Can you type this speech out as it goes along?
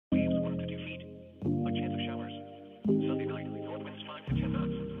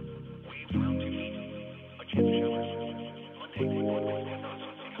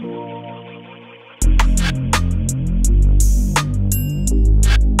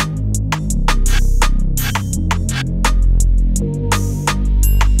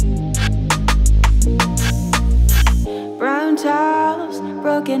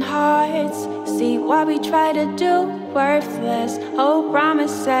what we try to do. Worthless, old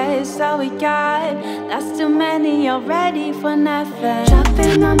promises, all we got. That's too many already for nothing.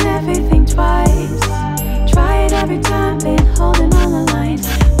 Jumping on everything twice. Try it every time, been holding on the lines.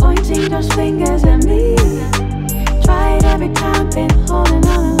 Pointing those fingers at me. Try it every time, been holding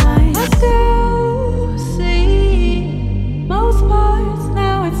on the lines. I still see most parts,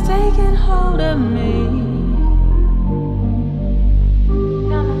 now it's taking hold of me.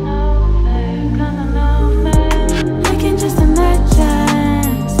 I can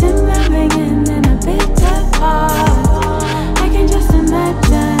just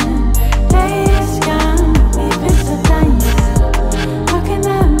imagine days gone, we've been so done yet. How can I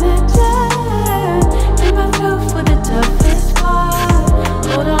imagine? Been my through for the toughest part.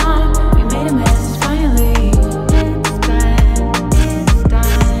 Hold on, we made a mess, finally. It's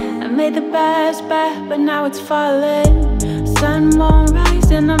done. I made the best bet, but now it's falling. Sun won't rise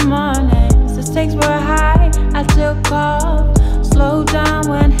in the morning. The stakes were high, I took off. Slow down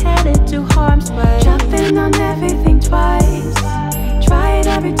when headed to harm's way. Jumping on everything twice. Try it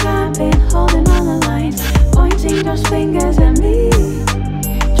every time, been holding on the lines. Pointing those fingers at me.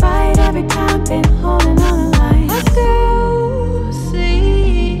 Try it every time, been holding on the lines. I still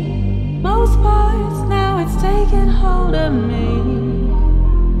see most parts, now it's taking hold of me.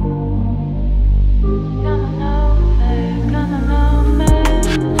 Gonna know me.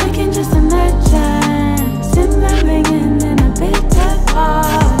 I can just imagine simmering in a bitter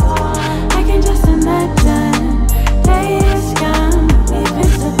pot. I can just imagine days gone, we've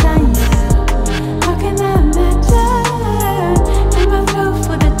been so done yet. How can I imagine? Been my through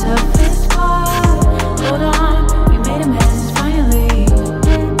for the toughest part. Hold on, we made a mess, finally.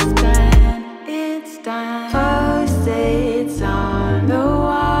 It's done. Post-its on the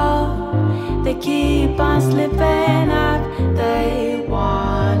wall, they keep on slipping up, they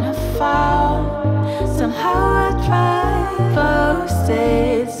wanna fall. Somehow I try.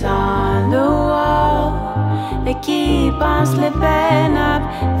 Post-its on the wall, they keep on slipping up,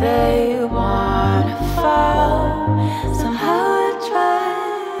 they want